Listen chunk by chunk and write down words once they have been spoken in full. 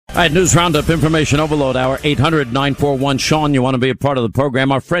All right, News Roundup, Information Overload Hour, 800-941-SEAN. You want to be a part of the program.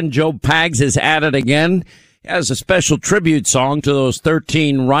 Our friend Joe Pags is at it again. He has a special tribute song to those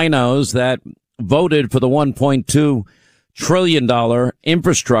 13 rhinos that voted for the $1.2 trillion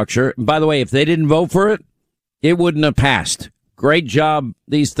infrastructure. And by the way, if they didn't vote for it, it wouldn't have passed. Great job,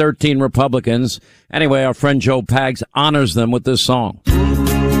 these 13 Republicans. Anyway, our friend Joe Pags honors them with this song.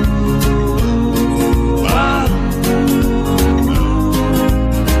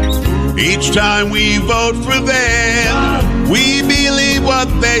 Each time we vote for them, we believe what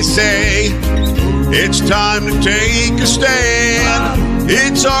they say. It's time to take a stand.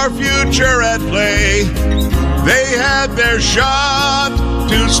 It's our future at play. They had their shot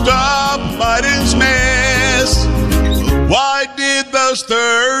to stop Biden's mess. Why did those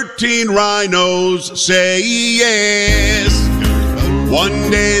 13 rhinos say yes? One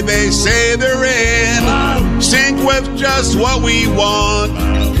day they say they're in sync with just what we want.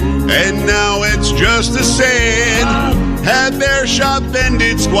 And now it's just a sin. Had their shot, then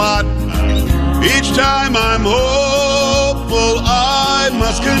did squat. Each time I'm hopeful, I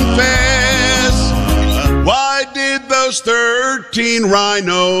must confess. Why did those 13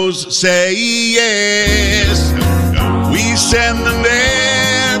 rhinos say yes? We send them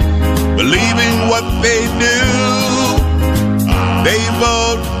there, believing what they do. They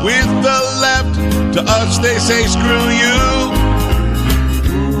vote with the left. To us they say screw you.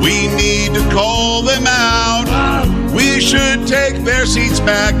 We need to call them out. We should take their seats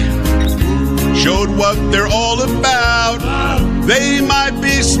back. Showed what they're all about. They might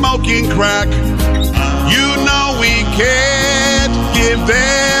be smoking crack. You know we can't give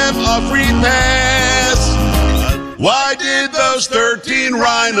them a free pass. Why did those 13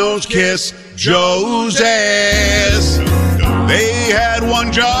 rhinos kiss Joe's ass? They had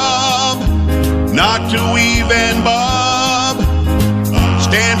one job, not to weave and bob.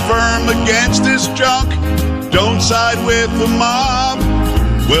 Stand firm against this junk. Don't side with the mob.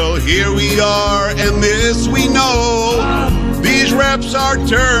 Well, here we are, and this we know. These reps are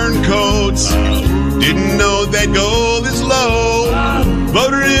turncoats. Didn't know they'd go this low.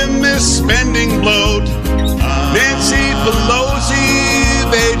 Voted in this spending bloat. Nancy Pelosi,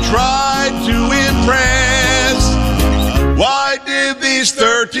 they tried to impress. Why did these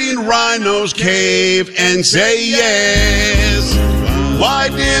 13 rhinos cave and say yes? Why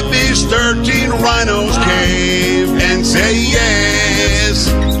did these 13 rhinos cave and say yes?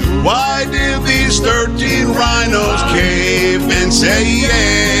 Why did these 13 rhinos cave and say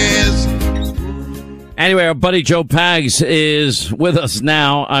yes? Anyway, our buddy Joe Pags is with us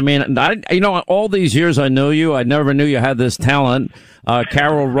now. I mean, all these years I knew you, I never knew you had this talent.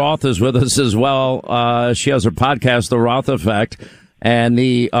 Carol Roth is with us as well. She has her podcast, The Roth Effect, and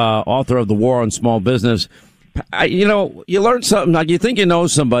the author of The War on Small Business. You learn something. Like, you think you know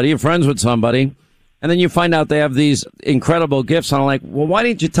somebody, you're friends with somebody, and then you find out they have these incredible gifts. And I'm like, well, why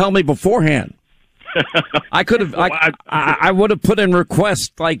didn't you tell me beforehand? I could have. I would have put in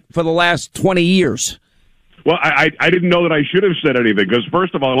requests like for the last 20 years. Well, I didn't know that I should have said anything because,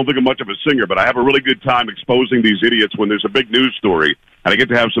 first of all, I don't think I'm much of a singer, but I have a really good time exposing these idiots when there's a big news story, and I get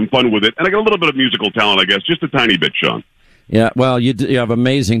to have some fun with it. And I got a little bit of musical talent, I guess, just a tiny bit, Sean. Yeah, well, you have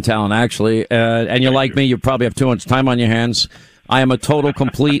amazing talent, actually, and you're like me. You probably have too much time on your hands. I am a total,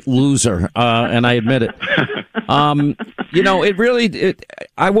 complete loser, and I admit it. I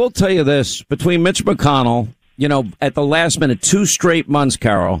will tell you this, between Mitch McConnell, at the last minute, 2 straight months,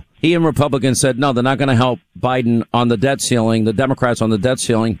 Carol, he and Republicans said, no, they're not going to help Biden on the debt ceiling, the Democrats on the debt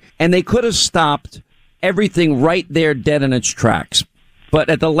ceiling, and they could have stopped everything right there dead in its tracks. But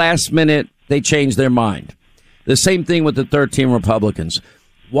at the last minute, they changed their mind. The same thing with the 13 Republicans.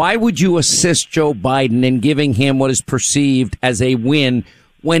 Why would you assist Joe Biden in giving him what is perceived as a win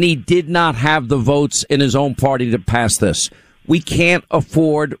when he did not have the votes in his own party to pass this? We can't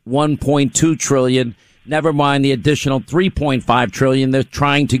afford $1.2 trillion. Never mind the additional $3.5 trillion they're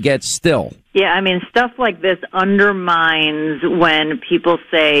trying to get still. Yeah, I mean, stuff like this undermines when people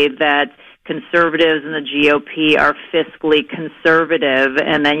say that conservatives and the GOP are fiscally conservative,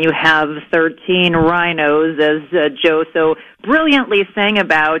 and then you have 13 rhinos, as Joe so brilliantly sang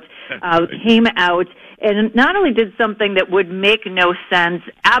about, came out and not only did something that would make no sense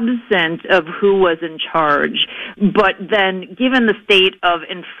absent of who was in charge, but then given the state of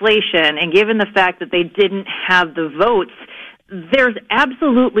inflation and given the fact that they didn't have the votes, there's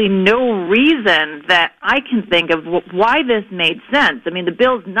absolutely no reason that I can think of why this made sense. I mean, the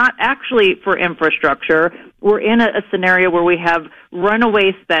bill's not actually for infrastructure. We're in a scenario where we have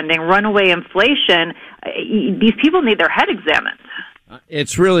runaway spending, runaway inflation. These people need their head examined.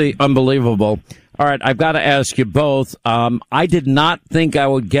 It's really unbelievable. All right, I've got to ask you both. I did not think I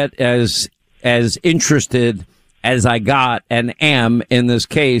would get as interested as I got and am in this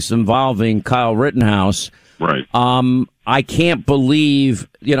case involving Kyle Rittenhouse. Right. I can't believe,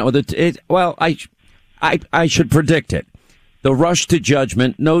 I should predict it. The rush to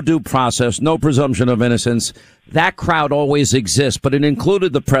judgment, no due process, no presumption of innocence. That crowd always exists, but it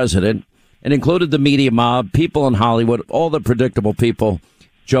included the president. It included the media mob, people in Hollywood, all the predictable people,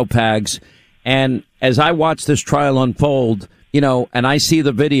 Joe Pags. And as I watch this trial unfold, and I see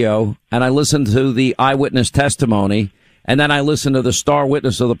the video and I listen to the eyewitness testimony, and then I listen to the star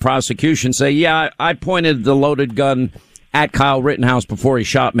witness of the prosecution say, yeah, I pointed the loaded gun at Kyle Rittenhouse before he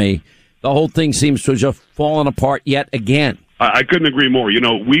shot me. The whole thing seems to have just fallen apart yet again. I couldn't agree more.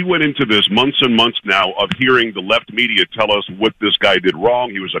 We went into this months and months now of hearing the left media tell us what this guy did wrong.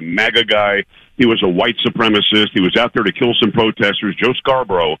 He was a MAGA guy. He was a white supremacist. He was out there to kill some protesters. Joe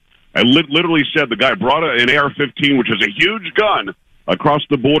Scarborough, I literally said the guy brought an AR-15, which is a huge gun, across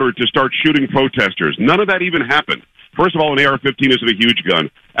the border to start shooting protesters. None of that even happened. First of all, an AR-15 isn't a huge gun.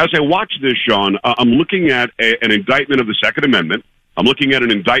 As I watch this, Sean, I'm looking at an indictment of the Second Amendment. I'm looking at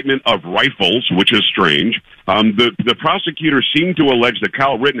an indictment of rifles, which is strange. The prosecutor seemed to allege that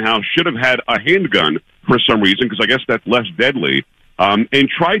Kyle Rittenhouse should have had a handgun for some reason, because I guess that's less deadly, and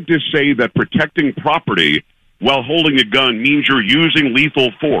tried to say that protecting property while holding a gun means you're using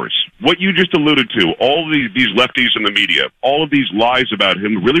lethal force. What you just alluded to, all of these lefties in the media, all of these lies about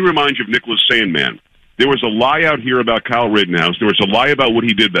him really remind you of Nicholas Sandmann. There was a lie out here about Kyle Rittenhouse. There was a lie about what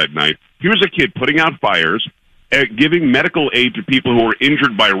he did that night. He was a kid putting out fires, giving medical aid to people who were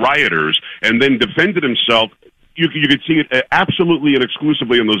injured by rioters, and then defended himself. You could see it absolutely and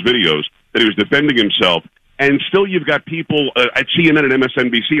exclusively in those videos that he was defending himself. And still you've got people at CNN and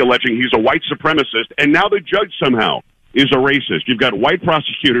MSNBC alleging he's a white supremacist, and now the judge somehow is a racist. You've got white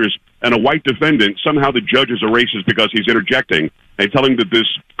prosecutors and a white defendant. Somehow the judge is a racist because he's interjecting and telling this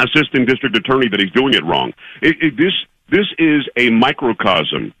assistant district attorney that he's doing it wrong. This is a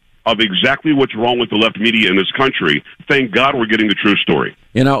microcosm of exactly what's wrong with the left media in this country. Thank God we're getting the true story.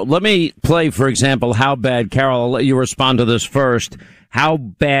 Let me play, for example, how bad, Carol, I'll let you respond to this first, how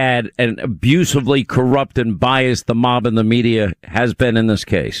bad and abusively corrupt and biased the mob and the media has been in this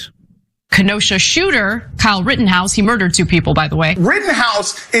case. Kenosha shooter, Kyle Rittenhouse, he murdered 2 people, by the way.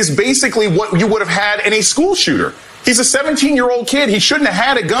 Rittenhouse is basically what you would have had in a school shooter. He's a 17-year-old kid. He shouldn't have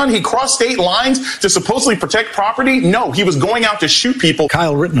had a gun. He crossed state lines to supposedly protect property. No, he was going out to shoot people.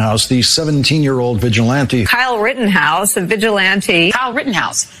 Kyle Rittenhouse, the 17-year-old vigilante. Kyle Rittenhouse, a vigilante. Kyle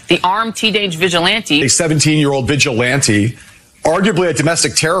Rittenhouse, the armed teenage vigilante. A 17-year-old vigilante, arguably a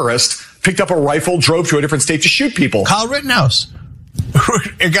domestic terrorist, picked up a rifle, drove to a different state to shoot people. Kyle Rittenhouse,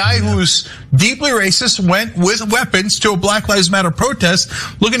 a guy who's deeply racist, went with weapons to a Black Lives Matter protest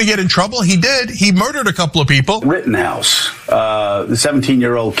looking to get in trouble. He did. He murdered a couple of people. Rittenhouse, the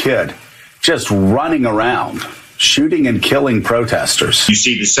 17-year-old kid, just running around, shooting and killing protesters. You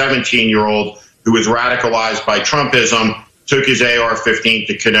see the 17-year-old who was radicalized by Trumpism, took his AR-15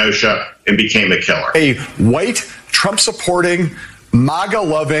 to Kenosha and became a killer. A white, Trump-supporting,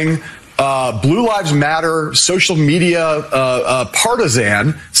 MAGA-loving, Blue Lives Matter social media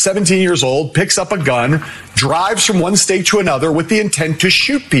partisan, 17 years old, picks up a gun, drives from one state to another with the intent to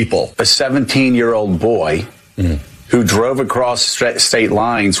shoot people. A 17-year-old boy who drove across state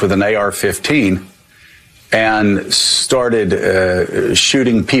lines with an AR-15 and started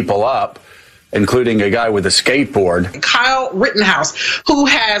shooting people up, including a guy with a skateboard. Kyle Rittenhouse, who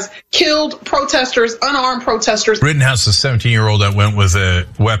has killed protesters, unarmed protesters. Rittenhouse is a 17-year-old that went with a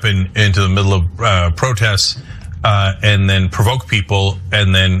weapon into the middle of protests and then provoked people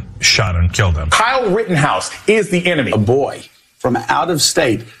and then shot and killed them. Kyle Rittenhouse is the enemy. A boy from out of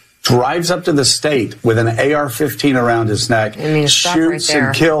state drives up to the state with an AR-15 around his neck, shoots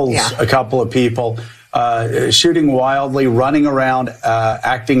and kills a couple of people, shooting wildly, running around,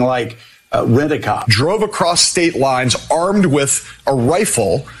 acting like Rent-A-Cop. Drove across state lines armed with a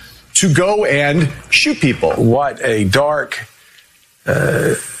rifle to go and shoot people. What a dark,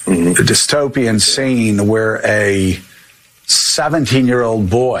 dystopian scene where a 17-year-old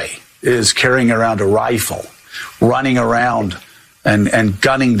boy is carrying around a rifle, running around and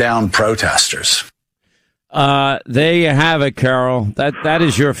gunning down protesters. There you have it, Carol. That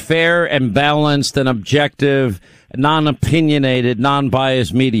is your fair and balanced and objective, non-opinionated,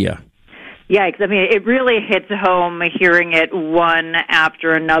 non-biased media. Yikes. I mean, it really hits home hearing it one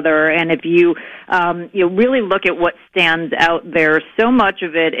after another. And if you really look at what stands out there, so much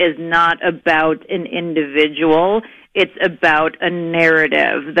of it is not about an individual. It's about a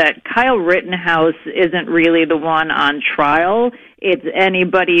narrative that Kyle Rittenhouse isn't really the one on trial. It's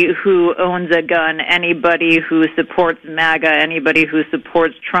anybody who owns a gun, anybody who supports MAGA, anybody who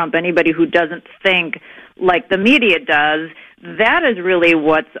supports Trump, anybody who doesn't think like the media does. That is really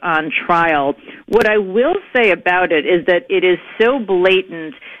what's on trial. What I will say about it is that it is so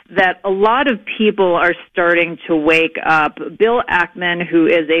blatant that a lot of people are starting to wake up. Bill Ackman, who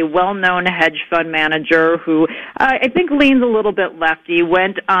is a well-known hedge fund manager who I think leans a little bit lefty,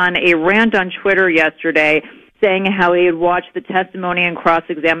 went on a rant on Twitter yesterday saying how he had watched the testimony and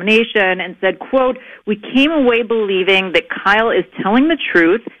cross-examination and said, quote, "We came away believing that Kyle is telling the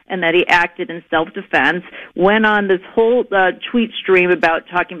truth and that he acted in self-defense," went on this whole tweet stream about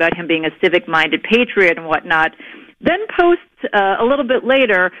talking about him being a civic-minded patriot and whatnot, then posts a little bit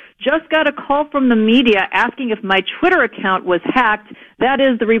later, "Just got a call from the media asking if my Twitter account was hacked. That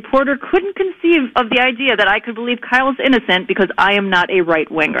is, the reporter couldn't conceive of the idea that I could believe Kyle's innocent because I am not a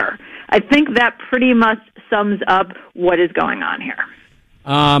right-winger." I think that pretty much sums up what is going on here.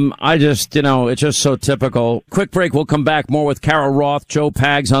 I just, it's just so typical. Quick break. We'll come back more with Carol Roth, Joe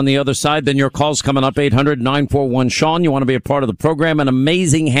Pags on the other side. Then your call's coming up, 800-941-SEAN. You want to be a part of the program. An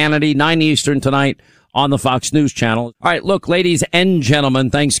amazing Hannity, 9 Eastern tonight on the Fox News Channel. All right, look, ladies and gentlemen,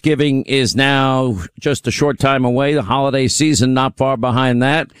 Thanksgiving is now just a short time away. The holiday season not far behind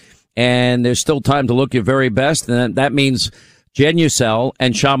that. And there's still time to look your very best. And that means Genucel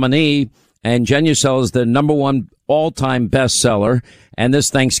and Chamonix. And Genucel is the #1 all-time bestseller. And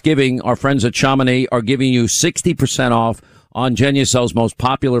this Thanksgiving, our friends at Chamonix are giving you 60% off on Genucel's most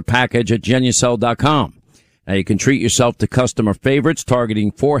popular package at Genucel.com. Now, you can treat yourself to customer favorites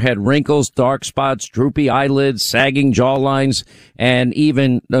targeting forehead wrinkles, dark spots, droopy eyelids, sagging jawlines, and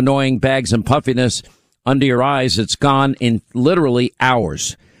even annoying bags and puffiness under your eyes. It's gone in literally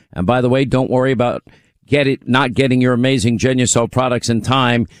hours. And by the way, don't worry about not getting your amazing Genucel products in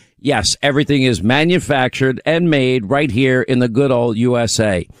time. Yes, everything is manufactured and made right here in the good old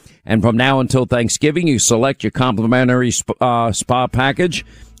USA. And from now until Thanksgiving, you select your complimentary spa package,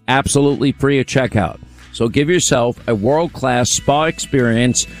 absolutely free at checkout. So give yourself a world-class spa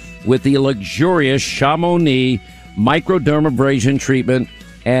experience with the luxurious Chamonix microdermabrasion treatment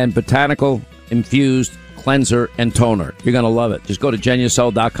and botanical-infused cleanser and toner. You're going to love it. Just go to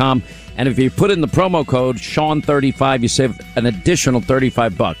Genucel.com. And if you put in the promo code Sean35, you save an additional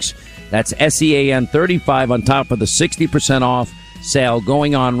 $35. That's SEAN 35 on top of the 60% off sale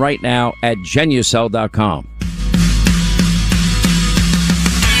going on right now at Genucel.com.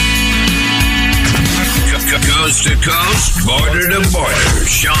 Coast to coast, border to border.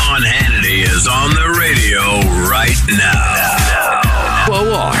 Sean Hannity is on the radio right now.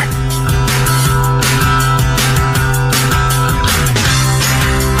 OR.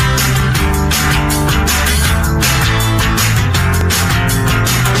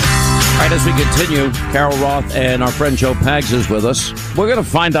 All right, as we continue, Carol Roth and our friend Joe Pags is with us. We're going to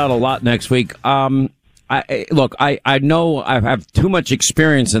find out a lot next week. I know I have too much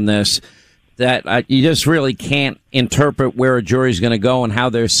experience in this that you just really can't interpret where a jury's going to go and how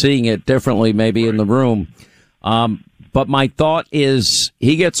they're seeing it differently maybe in the room. But my thought is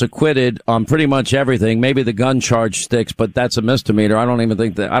he gets acquitted on pretty much everything. Maybe the gun charge sticks, but that's a misdemeanor. I don't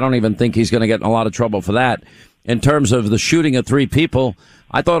even think he's going to get in a lot of trouble for that. In terms of the shooting of 3 people,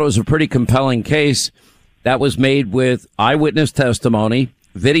 I thought it was a pretty compelling case that was made with eyewitness testimony,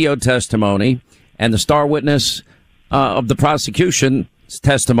 video testimony, and the star witness of the prosecution's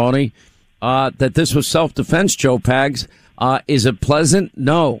testimony that this was self-defense, Joe Pags. Is it pleasant?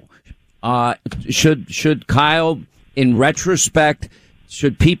 No. Should Kyle, in retrospect,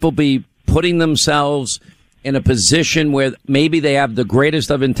 should people be putting themselves in a position where maybe they have the greatest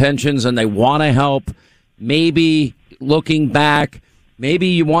of intentions and they want to help? Maybe looking back, maybe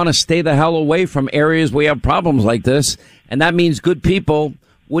you want to stay the hell away from areas where you have problems like this. And that means good people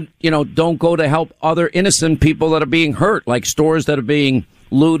don't go to help other innocent people that are being hurt, like stores that are being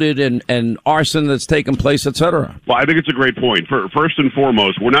looted and arson that's taken place, etc. Well, I think it's a great point. First and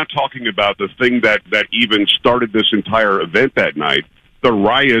foremost, we're not talking about the thing that even started this entire event that night, the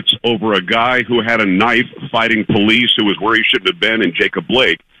riots over a guy who had a knife fighting police who was where he shouldn't have been, in Jacob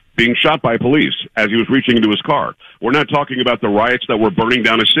Blake, being shot by police as he was reaching into his car. We're not talking about the riots that were burning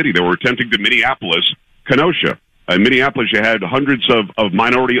down a city. They were attempting to Minneapolis, Kenosha. In Minneapolis, you had hundreds of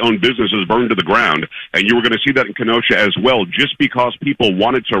minority-owned businesses burned to the ground, and you were going to see that in Kenosha as well, just because people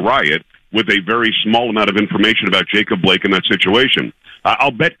wanted to riot with a very small amount of information about Jacob Blake in that situation.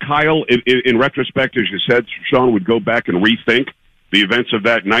 I'll bet Kyle, in retrospect, as you said, Sean, would go back and rethink the events of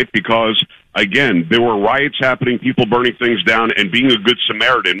that night because, again, there were riots happening, people burning things down, and being a good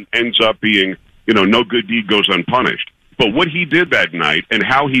Samaritan ends up being, no good deed goes unpunished. But what he did that night and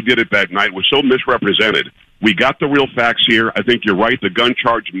how he did it that night was so misrepresented We got the real facts here. I think you're right. The gun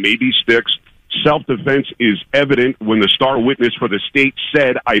charge maybe sticks. Self-defense is evident when the star witness for the state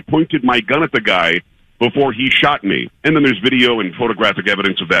said, I pointed my gun at the guy before he shot me. And then there's video and photographic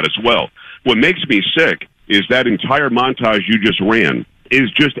evidence of that as well. What makes me sick is that entire montage you just ran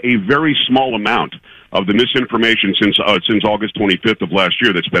is just a very small amount of the misinformation since August 25th of last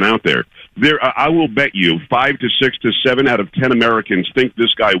year that's been out there. I will bet you 5 to 6 to 7 out of 10 Americans think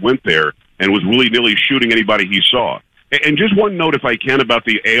this guy went there and was willy-nilly shooting anybody he saw. And just one note, if I can, about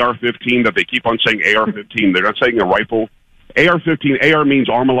the AR-15 that they keep on saying AR-15. They're not saying a rifle. AR-15, AR means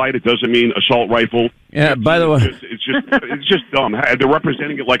Armalite. It doesn't mean assault rifle. Yeah, by the way. It's just dumb. They're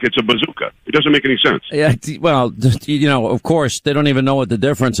representing it like it's a bazooka. It doesn't make any sense. Yeah, well, you know, of course, they don't even know what the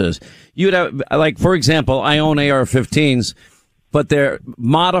difference is. You'd have, like, for example, I own AR-15s, but they're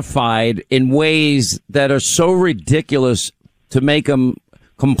modified in ways that are so ridiculous to make them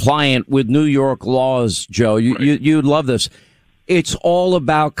compliant with New York laws, Joe. You'd love this. It's all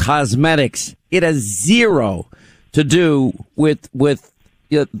about cosmetics. It has zero to do with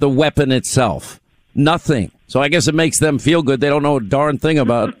the weapon itself. Nothing. So I guess it makes them feel good. They don't know a darn thing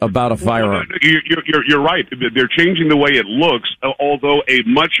about a firearm. You're right. They're changing the way it looks, although a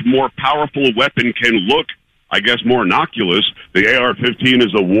much more powerful weapon can look, I guess, more innocuous. The AR-15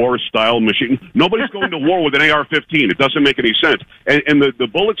 is a war-style machine. Nobody's going to war with an AR-15. It doesn't make any sense. And the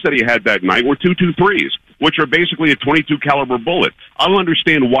bullets that he had that night were 223s, which are basically a .22 caliber bullet. I don't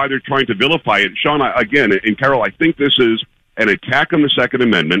understand why they're trying to vilify it. Sean, again, and Carol, I think this is an attack on the Second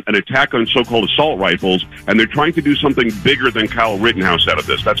Amendment, an attack on so-called assault rifles, and they're trying to do something bigger than Kyle Rittenhouse out of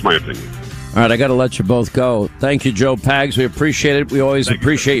this. That's my opinion. All right, I got to let you both go. Thank you, Joe Pags. We appreciate it. We always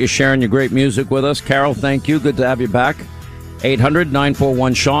appreciate you sharing your great music with us. Carol, thank you. Good to have you back.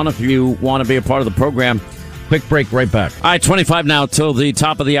 800-941-SEAN if you want to be a part of the program. Quick break, right back. All right, 25 now till the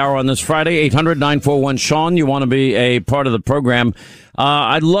top of the hour on this Friday. 800-941-SEAN. You want to be a part of the program.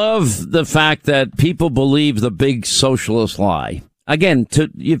 I love the fact that people believe the big socialist lie. Again,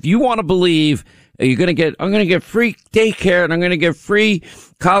 if you want to believe I'm going to get free daycare and I'm going to get free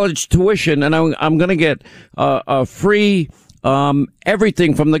college tuition and I'm going to get free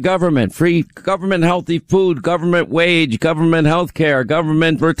everything from the government, free government healthy food, government wage, government health care,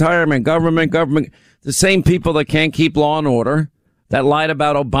 government retirement, government. The same people that can't keep law and order, that lied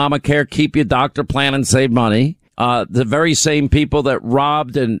about Obamacare, keep your doctor plan and save money. The very same people that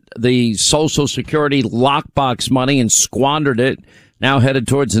robbed the Social Security lockbox money and squandered it, now headed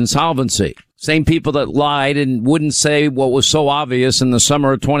towards insolvency. Same people that lied and wouldn't say what was so obvious in the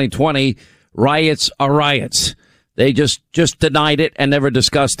summer of 2020, riots are riots. They just denied it and never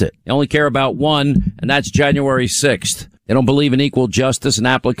discussed it. They only care about one, and that's January 6th. They don't believe in equal justice and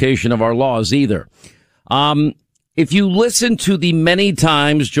application of our laws either. If you listen to the many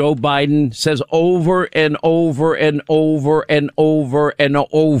times Joe Biden says over and over and over and over and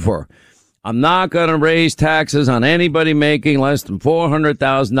over, I'm not going to raise taxes on anybody making less than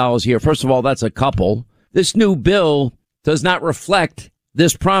 $400,000 a year. First of all, that's a couple. This new bill does not reflect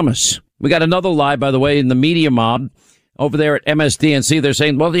this promise. We got another lie, by the way, in the media mob over there at MSDNC. They're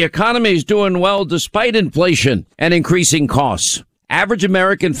saying, well, the economy is doing well despite inflation and increasing costs. Average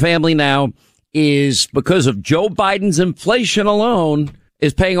American family now is, because of Joe Biden's inflation alone,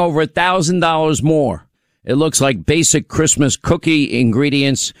 is paying over $1,000 more. It looks like basic Christmas cookie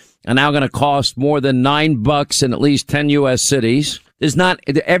ingredients are now going to cost more than $9 in at least 10 U.S. cities. There's not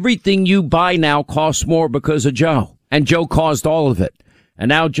everything you buy now costs more because of Joe, and Joe caused all of it. And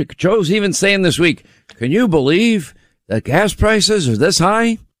now Joe's even saying this week, can you believe that gas prices are this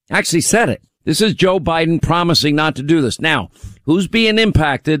high? Actually said it. This is Joe Biden promising not to do this. Now, who's being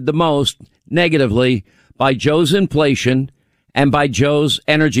impacted the most negatively by Joe's inflation and by Joe's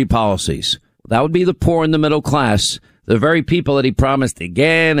energy policies? That would be the poor and the middle class, the very people that he promised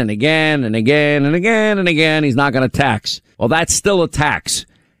again and again and again and again and again he's not going to tax. Well, that's still a tax.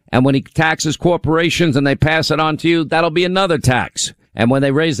 And when he taxes corporations and they pass it on to you, that'll be another tax. And when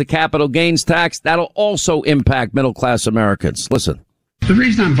they raise the capital gains tax, that'll also impact middle class Americans. Listen. The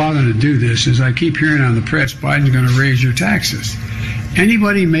reason I'm bothering to do this is I keep hearing on the press Biden's going to raise your taxes.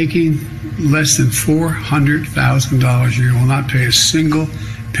 Anybody making less than $400,000 a year will not pay a single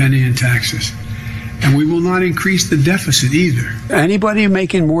penny in taxes. And we will not increase the deficit either. Anybody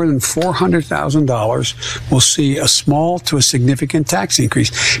making more than $400,000 will see a small to a significant tax increase.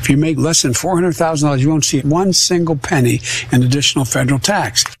 If you make less than $400,000, you won't see one single penny in additional federal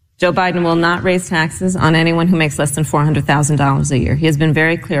tax. Joe Biden will not raise taxes on anyone who makes less than $400,000 a year. He has been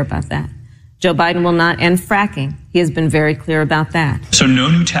very clear about that. Joe Biden will not end fracking. He has been very clear about that. So no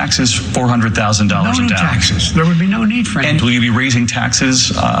new taxes, $400,000 No new taxes. There would be no need for any. And will you be raising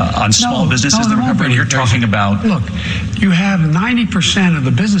taxes on small businesses? You're talking about... Look, you have 90% of the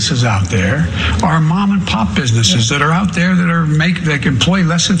businesses out there are mom and pop businesses that are out there that employ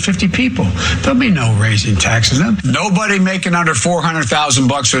less than 50 people. There'll be no raising taxes. Nobody making under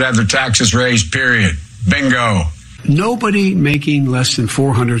 $400,000 would have their taxes raised, period. Bingo. Nobody making less than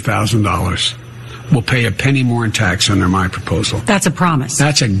 $400,000 will pay a penny more in tax under my proposal. That's a promise.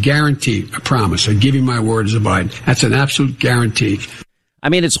 That's a guarantee, a promise. I give you my word as a Biden. That's an absolute guarantee. I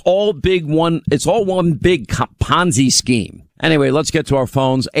mean, it's all one big Ponzi scheme. Anyway, let's get to our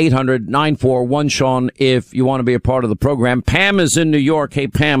phones. 800-941-SEAN if you want to be a part of the program. Pam is in New York. Hey,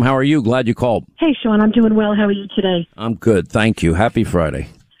 Pam, how are you? Glad you called. Hey, Sean, I'm doing well. How are you today? I'm good. Thank you. Happy Friday.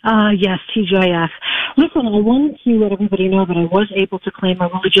 Yes, TGIF. Listen, I wanted to let everybody know that I was able to claim a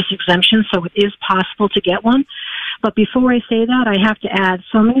religious exemption, so it is possible to get one. But before I say that, I have to add,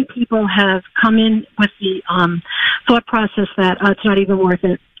 so many people have come in with the thought process that it's not even worth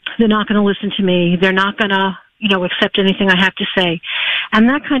it. They're not going to listen to me. They're not going to, accept anything I have to say. And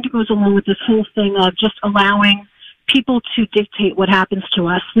that kind of goes along with this whole thing of just allowing people to dictate what happens to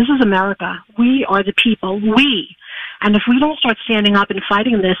us. This is America. We are the people. We. And if we don't start standing up and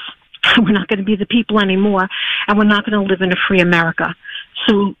fighting this, we're not going to be the people anymore, and we're not going to live in a free America.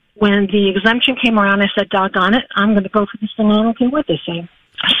 So when the exemption came around, I said, doggone it, I'm going to go for this thing. I don't care what they say.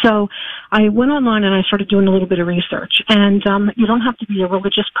 So I went online and I started doing a little bit of research. And you don't have to be a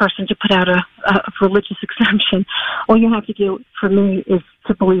religious person to put out a religious exemption. All you have to do, for me, is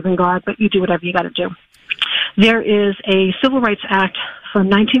to believe in God, but you do whatever you got to do. There is a Civil Rights Act from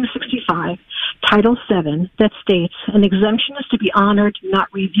 1965, Title VII, that states an exemption is to be honored, not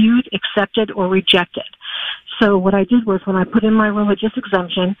reviewed, accepted, or rejected. So what I did was when I put in my religious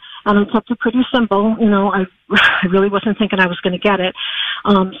exemption, and I kept it pretty simple, I really wasn't thinking I was going to get it.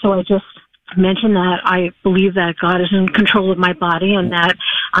 So I just mentioned that I believe that God is in control of my body and that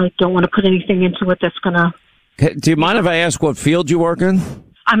I don't want to put anything into it that's going to... Do you mind if I ask what field you work in?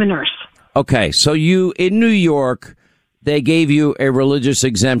 I'm a nurse. Okay, so you, in New York, they gave you a religious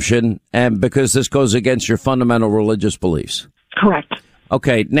exemption, and because this goes against your fundamental religious beliefs. Correct.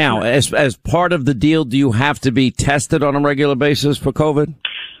 Okay, now, as part of the deal, do you have to be tested on a regular basis for COVID?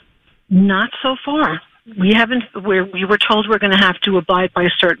 Not so far. We were told we're going to have to abide by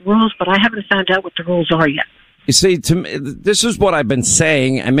certain rules, but I haven't found out what the rules are yet. You see, to me, this is what I've been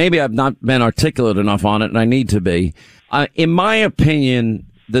saying, and maybe I've not been articulate enough on it, and I need to be. In my opinion,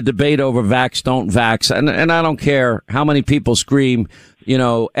 the debate over vax, don't vax, and I don't care how many people scream,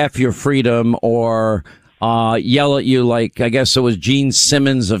 F your freedom, or yell at you like, I guess it was Gene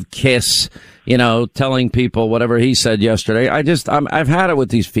Simmons of KISS, telling people whatever he said yesterday. I've had it with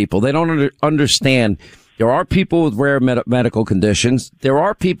these people. They don't understand. There are people with rare medical conditions. There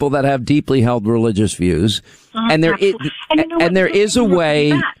are people that have deeply held religious views, and there is a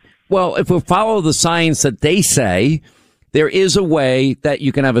way. Well, if we follow the science that they say, there is a way that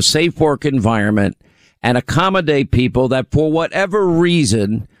you can have a safe work environment and accommodate people that for whatever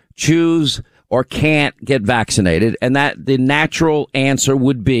reason choose or can't get vaccinated. And that the natural answer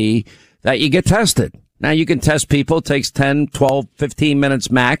would be that you get tested. Now you can test people. It takes 10, 12, 15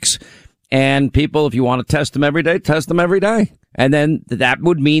 minutes max. And people, if you want to test them every day, test them every day. And then that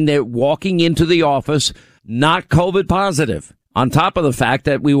would mean they're walking into the office not COVID positive. On top of the fact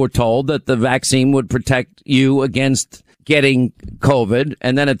that we were told that the vaccine would protect you against getting COVID,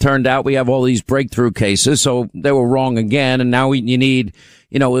 and then it turned out we have all these breakthrough cases, so they were wrong again, and now you need,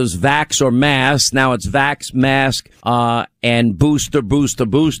 it was vax or mask, now it's vax, mask, and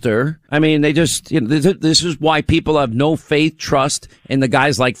booster. I mean, they just, this is why people have no faith, trust in the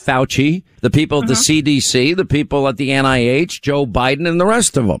guys like Fauci, the people at the CDC, the people at the NIH, Joe Biden, and the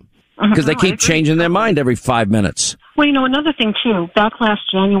rest of them, because they keep changing their mind every 5 minutes. Well, another thing, too, back last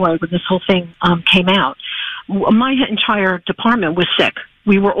January when this whole thing came out, my entire department was sick.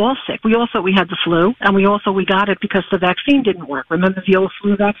 We were all sick. We all thought we had the flu, and we got it because the vaccine didn't work. Remember the old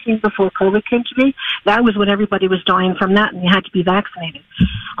flu vaccine before COVID came to be? That was when everybody was dying from that, and you had to be vaccinated.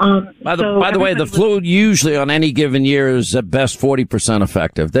 By the way, the flu usually on any given year is at best 40%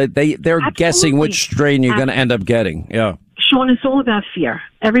 effective. They're guessing which strain you're going to end up getting. Yeah. Sean, it's all about fear.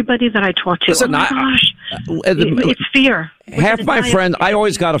 Everybody that I talk to, listen, it's fear. Half my friends, I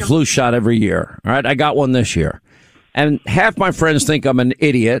always got a flu shot every year. All right, I got one this year. And half my friends think I'm an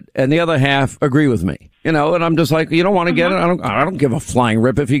idiot, and the other half agree with me. And I'm just like, you don't want to get it? I don't give a flying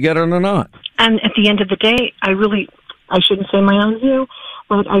rip if you get it or not. And at the end of the day, I shouldn't say my own view,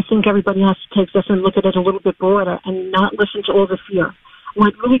 but I think everybody has to take this and look at it a little bit broader and not listen to all the fear.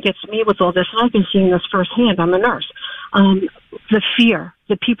 what really gets me with all this, and I've been seeing this firsthand, I'm a nurse, the fear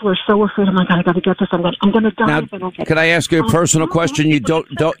that people are so afraid, oh my God, I got to get this, I'm going to die now, if I don't get it. Could I ask you a personal question? You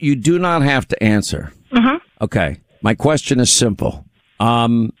do not have to answer. Mm-hmm. Okay. My question is simple.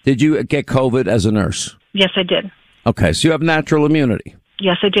 Did you get COVID as a nurse? Yes, I did. Okay, so you have natural immunity.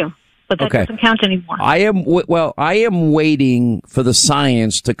 Yes, I do. But that doesn't count anymore. I am waiting for the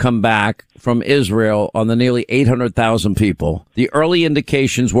science to come back from Israel on the nearly 800,000 people. The early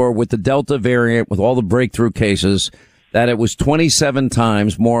indications were with the Delta variant, with all the breakthrough cases, that it was 27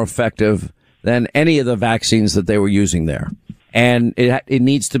 times more effective than any of the vaccines that they were using there. And it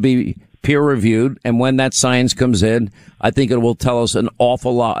needs to be peer reviewed. And when that science comes in, I think it will tell us an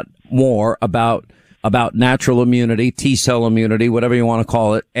awful lot more about natural immunity, T-cell immunity, whatever you want to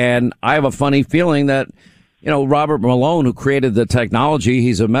call it. And I have a funny feeling that, Robert Malone, who created the technology,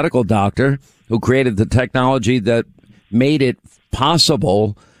 he's a medical doctor who created the technology that made it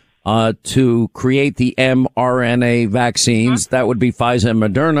possible to create the mRNA vaccines. That would be Pfizer and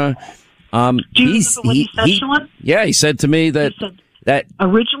Moderna. Do you remember what he said, Sean? Yeah, he said to me that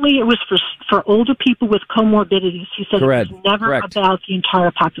originally it was for older people with comorbidities. He said Correct. It was never Correct. about the entire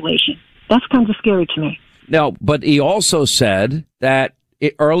population. That's kind of scary to me. No, but he also said that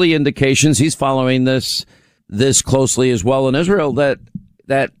early indications, he's following this closely as well in Israel, that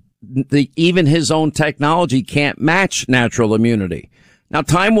even his own technology can't match natural immunity. Now,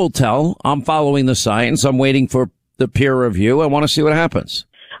 time will tell. I'm following the science. I'm waiting for the peer review. I want to see what happens.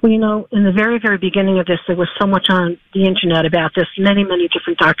 Well, in the very, very beginning of this, there was so much on the internet about this. Many, many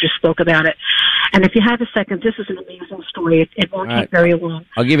different doctors spoke about it. And if you have a second, this is an amazing story. It won't take very long.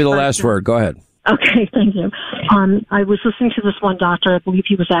 I'll give you the last word. Go ahead. Okay, thank you. I was listening to this one doctor, I believe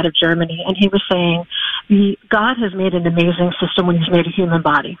he was out of Germany, and he was saying God has made an amazing system when he's made a human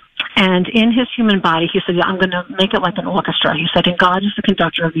body. And in his human body, he said, I'm going to make it like an orchestra. He said, and God is the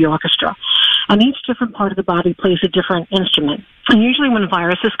conductor of the orchestra. And each different part of the body plays a different instrument. And usually when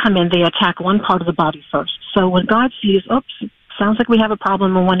viruses come in, they attack one part of the body first. So when God sees, sounds like we have a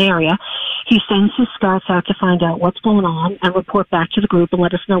problem in one area, he sends his scouts out to find out what's going on and report back to the group and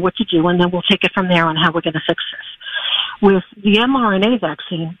let us know what to do, and then we'll take it from there on how we're going to fix this. With the mRNA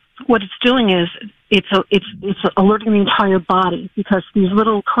vaccine, what it's doing is it's alerting the entire body, because these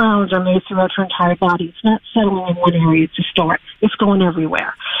little clowns are made throughout your entire body. It's not settling in one area to start. It's going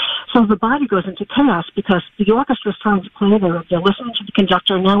everywhere. So the body goes into chaos because the orchestra's trying to play. They're listening to the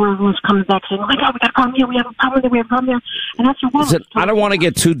conductor, and now everyone's coming back saying, oh my God, we got a problem here, we have a problem there, we have a problem there. And after a while, I don't want to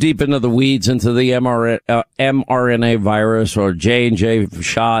get too deep into the weeds into the mRNA virus or J&J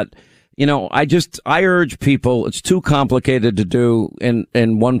shot. I urge people, it's too complicated to do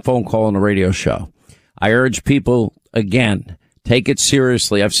in one phone call on a radio show. I urge people, again, take it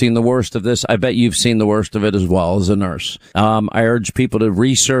seriously. I've seen the worst of this. I bet you've seen the worst of it as well as a nurse. I urge people to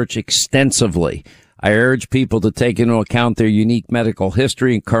research extensively. I urge people to take into account their unique medical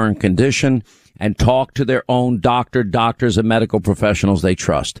history and current condition and talk to their own doctors and medical professionals they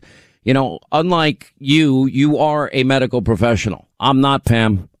trust. Unlike you are a medical professional. I'm not,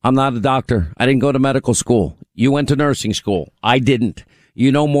 Pam. I'm not a doctor. I didn't go to medical school. You went to nursing school. I didn't.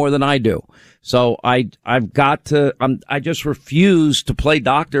 You know more than I do. So I just refuse to play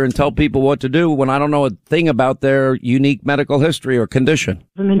doctor and tell people what to do when I don't know a thing about their unique medical history or condition.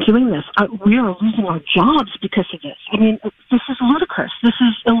 I've been doing this. We are losing our jobs because of this. I mean, this is ludicrous. This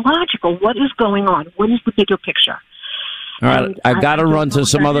is illogical. What is going on? What is the bigger picture? All right, I've got to run to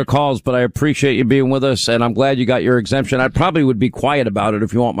some other calls, but I appreciate you being with us, and I'm glad you got your exemption. I probably would be quiet about it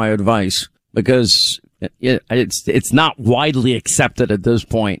if you want my advice, because it's not widely accepted at this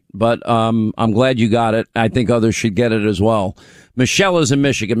point. But I'm glad you got it. I think others should get it as well. Michelle is in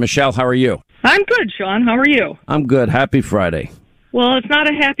Michigan. Michelle, how are you? I'm good, Sean. How are you? I'm good. Happy Friday. Well, it's not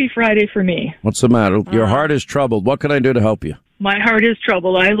a happy Friday for me. What's the matter? Your heart is troubled. What can I do to help you? My heart is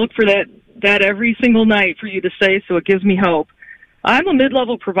troubled. I look for that every single night for you to say, so it gives me hope. I'm a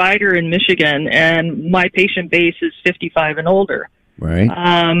mid-level provider in Michigan, and my patient base is 55 and older. Right.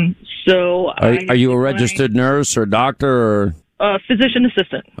 So are you a registered nurse or doctor or physician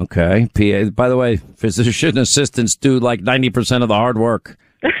assistant? Okay. PA. By the way, physician assistants do like 90% of the hard work.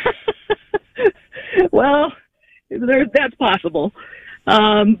 Well, that's possible.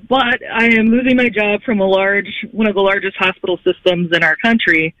 But I am losing my job from one of the largest hospital systems in our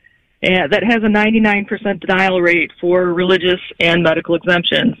country, that has a 99% denial rate for religious and medical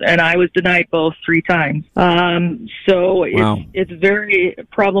exemptions, and I was denied both 3 times. So it's very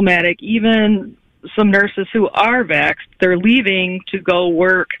problematic. Even some nurses who are vaxxed, they're leaving to go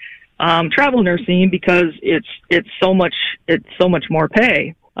work travel nursing because it's so much more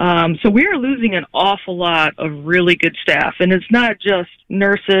pay. So we are losing an awful lot of really good staff, and it's not just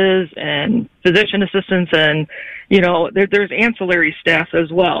nurses and physician assistants, and there's ancillary staff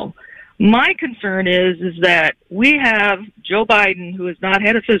as well. My concern is that we have Joe Biden, who has not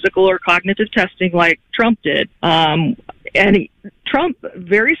had a physical or cognitive testing like Trump did, Trump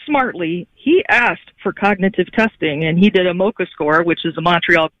very smartly, he asked for cognitive testing, and he did a MoCA score, which is a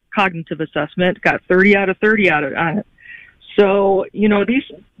Montreal Cognitive Assessment, got 30 out of 30 on it. So,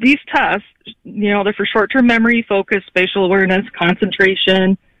 these tests, they're for short-term memory, focus, spatial awareness,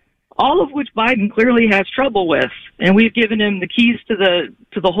 concentration, all of which Biden clearly has trouble with. And we've given him the keys to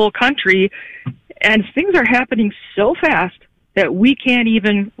the whole country, and things are happening so fast that we can't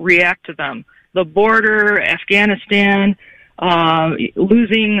even react to them. The border, Afghanistan,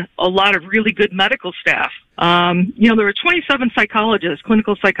 losing a lot of really good medical staff. There were 27 psychologists,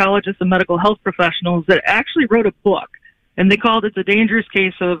 clinical psychologists, and medical health professionals that actually wrote a book, and they called it The Dangerous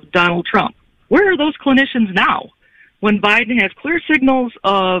Case of Donald Trump. Where are those clinicians now when Biden has clear signals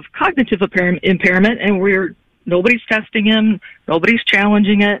of cognitive impairment and nobody's testing him, nobody's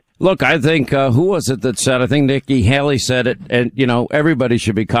challenging it? Look, I think, who was it that said, I think Nikki Haley said it, and, everybody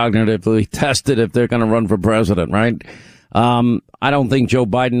should be cognitively tested if they're going to run for president, right? I don't think Joe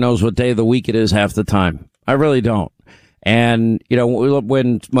Biden knows what day of the week it is half the time. I really don't. And,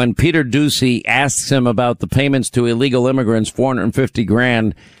 when Peter Doocy asks him about the payments to illegal immigrants,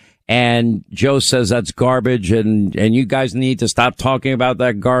 $450,000, and Joe says that's garbage, and you guys need to stop talking about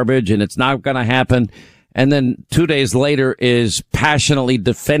that garbage, and it's not going to happen. And then 2 days later is passionately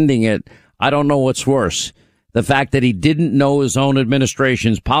defending it. I don't know what's worse. The fact that he didn't know his own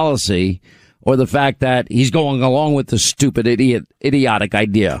administration's policy, or the fact that he's going along with the stupid idiotic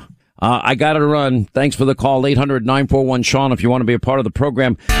idea. I got to run. Thanks for the call. 800-941-SEAN if you want to be a part of the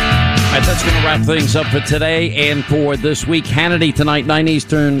program. All right, that's going to wrap things up for today and for this week. Hannity tonight, 9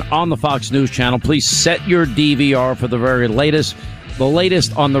 Eastern on the Fox News Channel. Please set your DVR for the very latest. The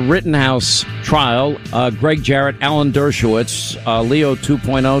latest on the Rittenhouse trial, Greg Jarrett, Alan Dershowitz, Leo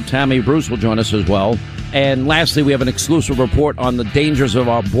 2.0, Tammy Bruce will join us as well. And lastly, we have an exclusive report on the dangers of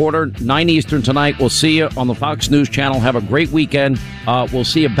our border. 9 Eastern tonight. We'll see you on the Fox News Channel. Have a great weekend. We'll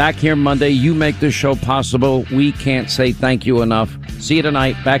see you back here Monday. You make this show possible. We can't say thank you enough. See you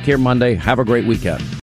tonight. Back here Monday. Have a great weekend.